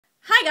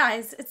Hi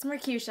guys, it's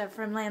Mercutio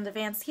from Land of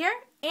Ants here,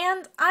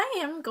 and I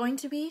am going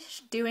to be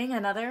doing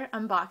another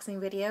unboxing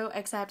video,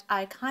 except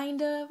I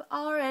kind of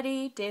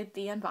already did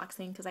the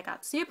unboxing because I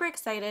got super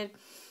excited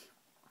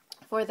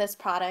for this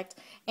product,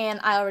 and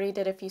I already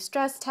did a few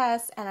stress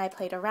tests and I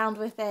played around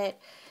with it,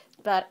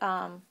 but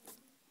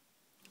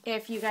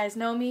if you guys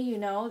know me, you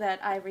know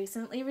that I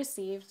recently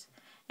received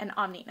an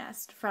Omni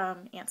nest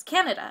from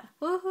AntsCanada.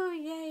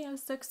 Woohoo, yay, I'm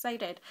so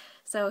excited.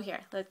 So here,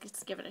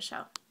 let's give it a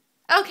show.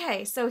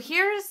 Okay, so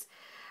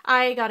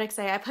I got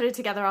excited. I put it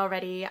together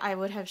already. I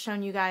would have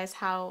shown you guys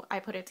how I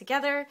put it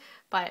together,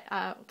 but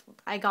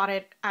I got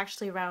it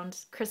actually around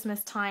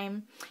Christmas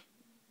time.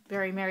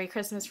 Very Merry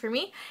Christmas for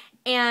me.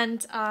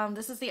 And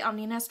this is the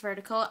Omni Nest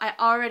Vertical. I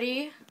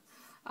already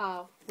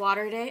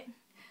watered it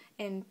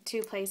in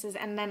 2 places,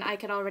 and then I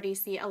could already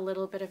see a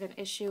little bit of an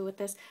issue with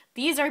this.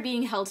 These are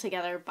being held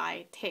together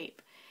by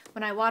tape.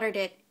 When I watered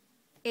it,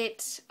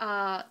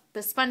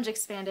 the sponge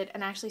expanded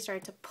and actually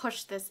started to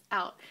push this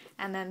out,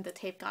 and then the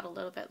tape got a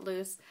little bit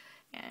loose.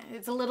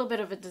 It's a little bit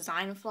of a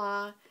design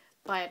flaw,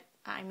 but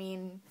I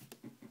mean,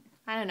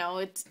 I don't know,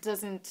 it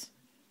doesn't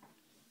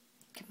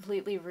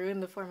completely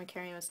ruin the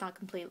formicarium. It's not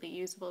completely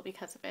usable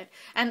because of it.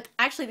 And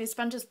actually these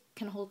sponges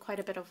can hold quite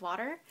a bit of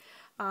water,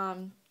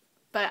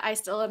 but I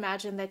still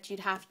imagine that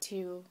you'd have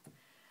to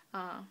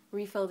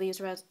refill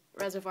these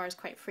reservoirs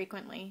quite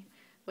frequently,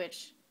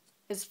 which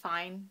is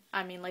fine.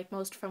 I mean, like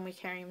most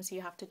formicariums,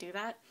 you have to do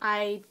that.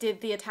 I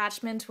did the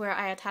attachment where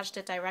I attached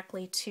it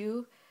directly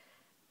to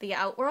the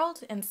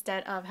outworld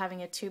instead of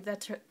having a tube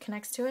that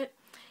connects to it.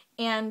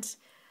 And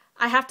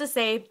I have to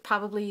say,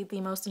 probably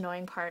the most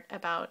annoying part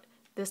about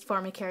this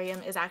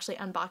formicarium is actually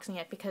unboxing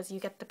it, because you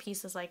get the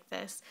pieces like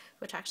this,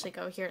 which actually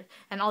go here,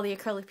 and all the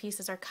acrylic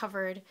pieces are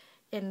covered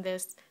in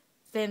this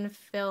thin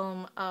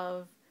film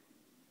of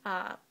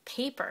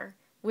paper,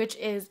 which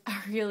is a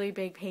really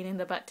big pain in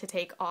the butt to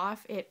take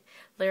off.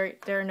 There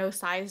are no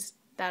sides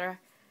that are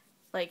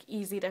like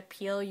easy to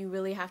peel. You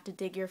really have to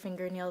dig your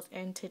fingernails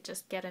in to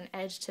just get an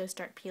edge to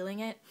start peeling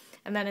it,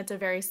 and then it's a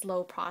very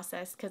slow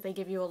process because they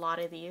give you a lot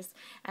of these,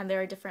 and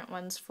there are different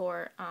ones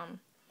for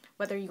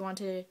whether you want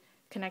to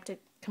connect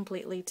it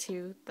completely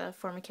to the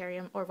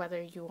formicarium or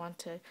whether you want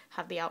to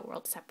have the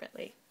outworld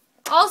separately.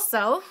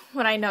 Also,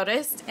 what I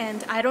noticed,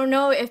 and I don't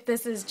know if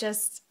this is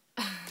just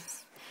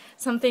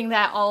something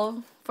that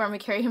all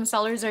formicarium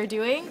sellers are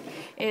doing,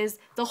 is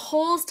the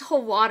holes to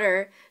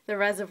water the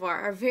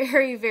reservoir are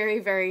very, very,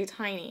 very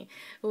tiny,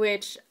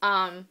 which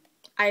I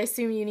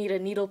assume you need a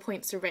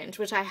needlepoint syringe,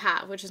 which I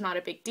have, which is not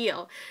a big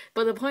deal.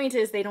 But the point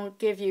is, they don't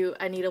give you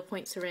a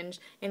needlepoint syringe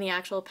in the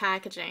actual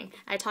packaging.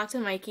 I talked to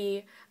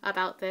Mikey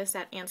about this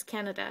at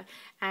AntsCanada,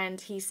 and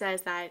he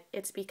says that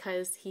it's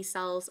because he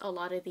sells a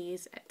lot of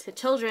these to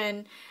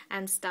children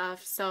and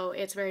stuff, so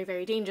it's very,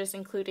 very dangerous,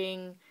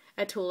 including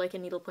a tool like a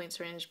needlepoint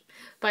syringe.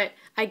 But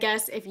I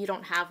guess if you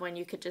don't have one,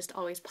 you could just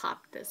always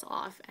pop this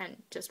off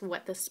and just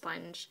wet the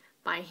sponge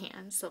by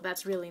hand, so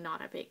that's really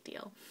not a big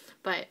deal.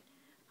 But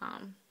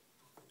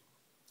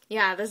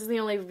yeah, this is the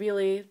only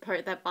really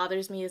part that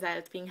bothers me, is that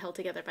it's being held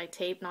together by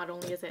tape. Not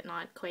only is it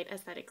not quite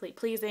aesthetically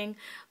pleasing,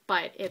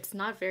 but it's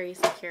not very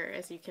secure,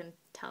 as you can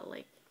tell,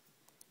 like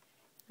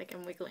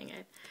I'm wiggling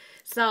it.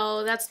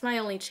 So that's my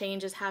only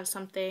change, is have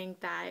something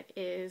that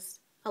is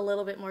a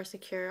little bit more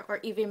secure, or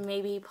even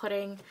maybe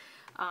putting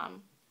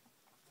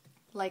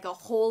like a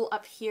hole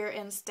up here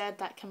instead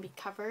that can be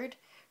covered,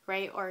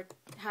 right? Or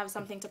have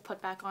something to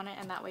put back on it,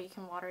 and that way you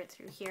can water it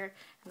through here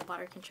and the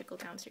water can trickle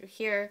down through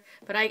here.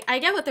 But I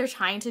get what they're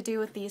trying to do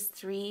with these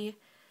 3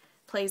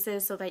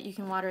 places so that you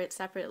can water it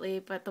separately,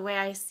 but the way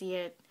I see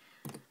it,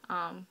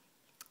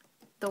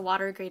 the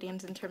water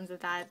gradient in terms of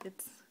that,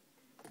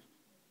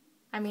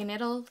 I mean,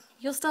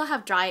 you'll still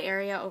have dry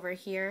area over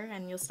here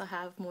and you'll still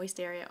have moist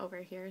area over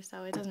here,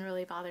 so it doesn't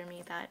really bother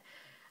me that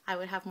I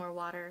would have more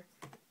water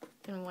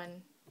in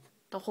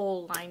the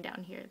whole line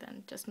down here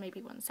than just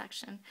maybe one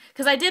section.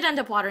 Because I did end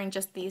up watering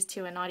just these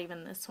 2 and not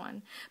even this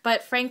one.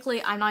 But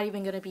frankly, I'm not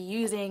even going to be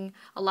using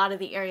a lot of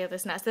the area of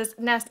this nest. This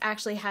nest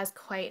actually has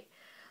quite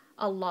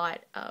a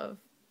lot of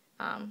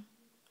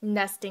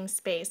nesting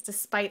space,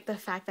 despite the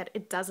fact that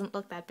it doesn't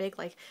look that big.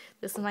 Like,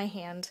 this is my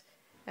hand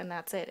and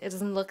that's it. It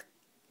doesn't look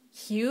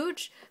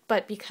huge,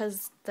 but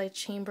because the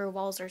chamber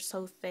walls are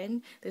so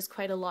thin, there's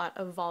quite a lot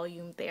of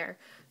volume there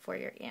for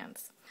your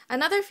ants.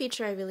 Another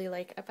feature I really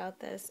like about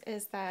this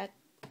is that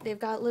they've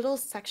got little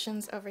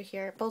sections over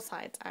here, both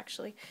sides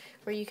actually,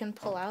 where you can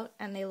pull out,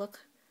 and they look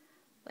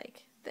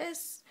like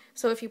this.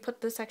 So if you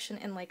put the section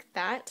in like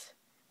that,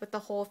 with the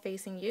hole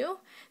facing you,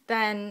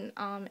 then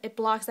it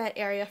blocks that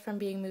area from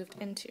being moved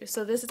into.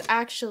 So this is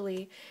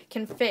actually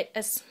can fit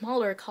a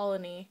smaller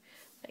colony,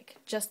 like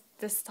just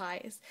this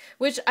size,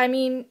 which, I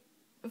mean,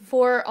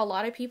 for a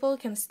lot of people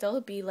can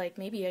still be like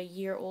maybe a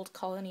year-old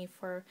colony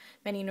for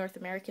many North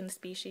American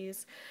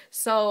species.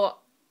 So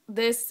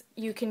this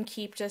you can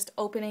keep just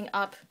opening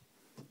up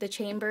the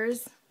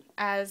chambers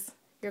as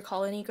your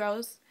colony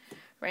grows,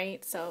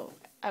 right? So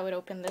I would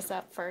open this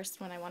up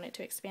first when I wanted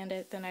to expand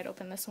it, then I'd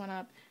open this one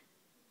up,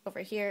 over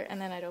here,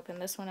 and then I'd open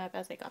this one up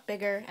as they got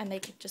bigger, and they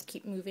could just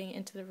keep moving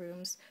into the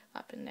rooms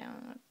up and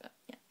down.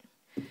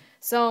 Yeah.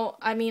 So,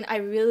 I mean, I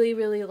really,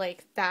 really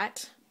like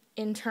that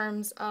in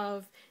terms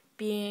of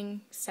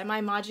being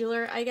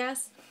semi-modular, I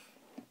guess,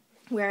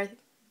 where,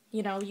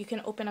 you know, you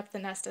can open up the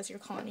nest as your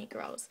colony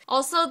grows.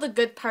 Also, the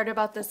good part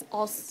about this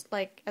also,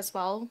 like, as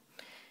well,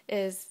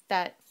 is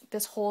that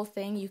this whole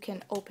thing you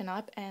can open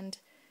up and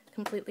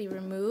completely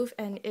remove,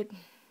 and it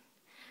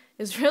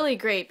is really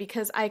great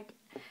because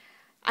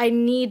I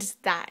need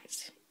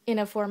that in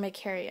a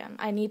formicarium.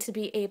 I need to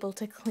be able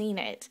to clean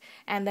it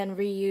and then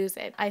reuse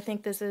it. I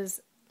think this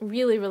is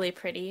really, really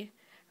pretty,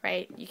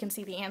 right? You can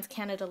see the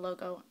AntsCanada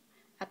logo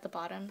at the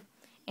bottom.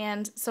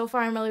 And so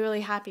far I'm really,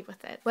 really happy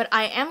with it. What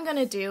I am going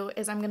to do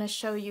is I'm going to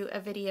show you a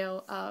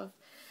video of,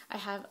 I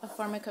have a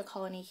formica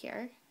colony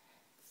here.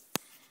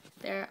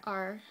 There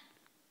are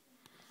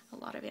a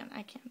lot of ants.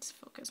 I can't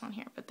focus on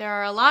here, but there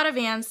are a lot of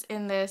ants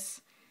in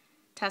this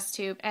test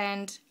tube,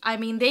 and I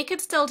mean, they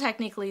could still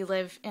technically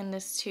live in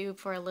this tube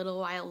for a little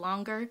while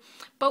longer,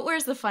 but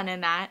where's the fun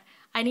in that?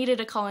 I needed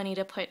a colony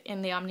to put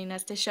in the Omni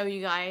nest to show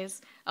you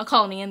guys a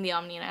colony in the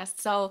Omni nest,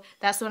 so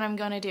that's what I'm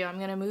going to do. I'm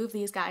going to move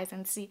these guys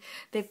and see.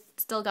 They've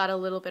still got a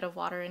little bit of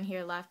water in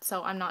here left,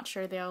 so I'm not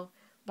sure they'll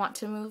want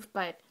to move,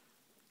 but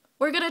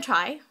we're going to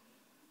try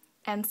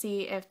and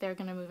see if they're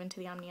going to move into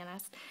the Omni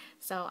nest.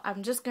 So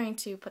I'm just going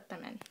to put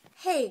them in.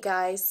 Hey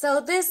guys, so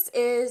this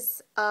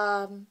is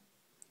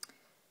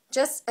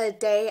just a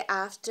day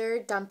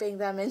after dumping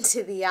them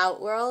into the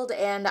outworld,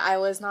 and I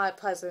was not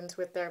pleasant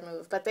with their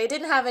move. But they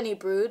didn't have any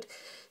brood,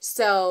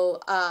 so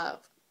I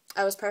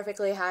was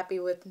perfectly happy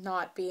with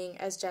not being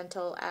as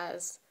gentle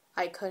as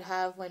I could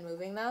have when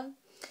moving them.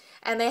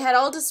 And they had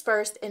all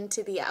dispersed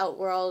into the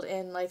outworld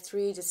in like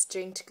 3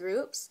 distinct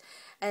groups,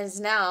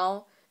 and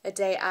now, a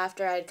day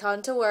after I'd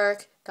gone to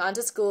work, gone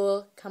to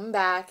school, come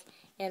back,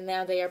 and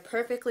now they are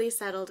perfectly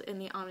settled in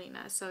the Omni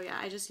nest. So yeah,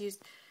 I just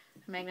used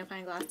a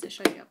magnifying glass to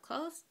show you up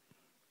close.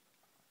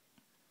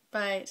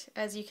 But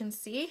as you can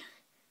see,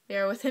 they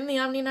are within the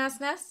Omni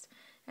nest,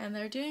 and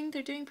they're doing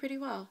pretty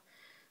well.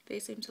 They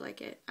seem to like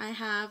it. I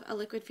have a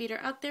liquid feeder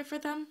out there for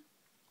them,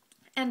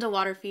 and a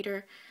water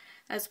feeder,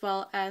 as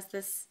well as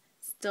this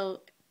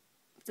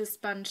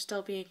sponge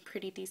still being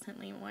pretty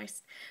decently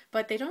moist.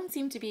 But they don't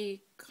seem to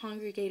be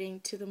congregating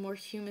to the more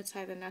humid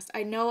side of the nest.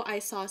 I know I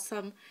saw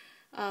some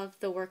of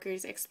the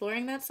workers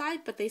exploring that side,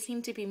 but they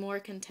seem to be more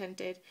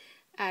contented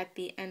at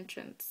the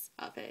entrance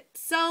of it.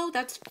 So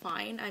that's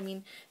fine. I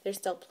mean, there's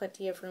still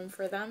plenty of room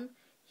for them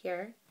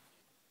here.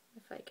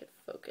 If I could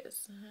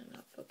focus. I'm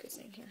not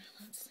focusing here.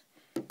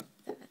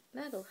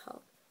 That'll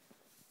help.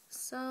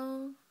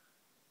 So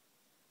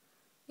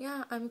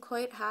yeah, I'm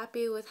quite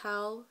happy with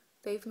how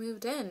they've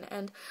moved in,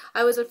 and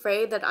I was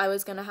afraid that I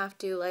was gonna have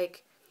to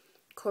like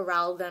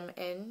corral them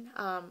in.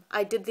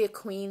 I did the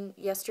queen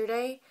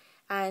yesterday,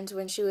 and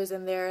when she was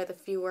in there, the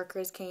few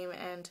workers came,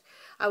 and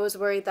I was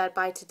worried that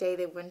by today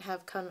they wouldn't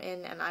have come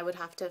in, and I would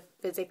have to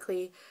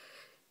physically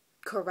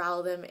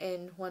corral them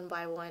in one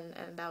by one,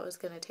 and that was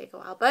gonna take a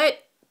while.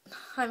 But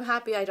I'm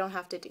happy I don't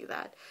have to do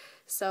that.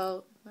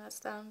 So that's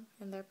them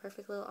in their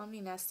perfect little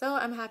Omni nest. So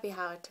I'm happy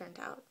how it turned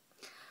out.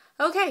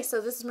 Okay, so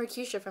this is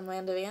Mercutio from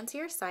Land of Ants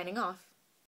here, signing off.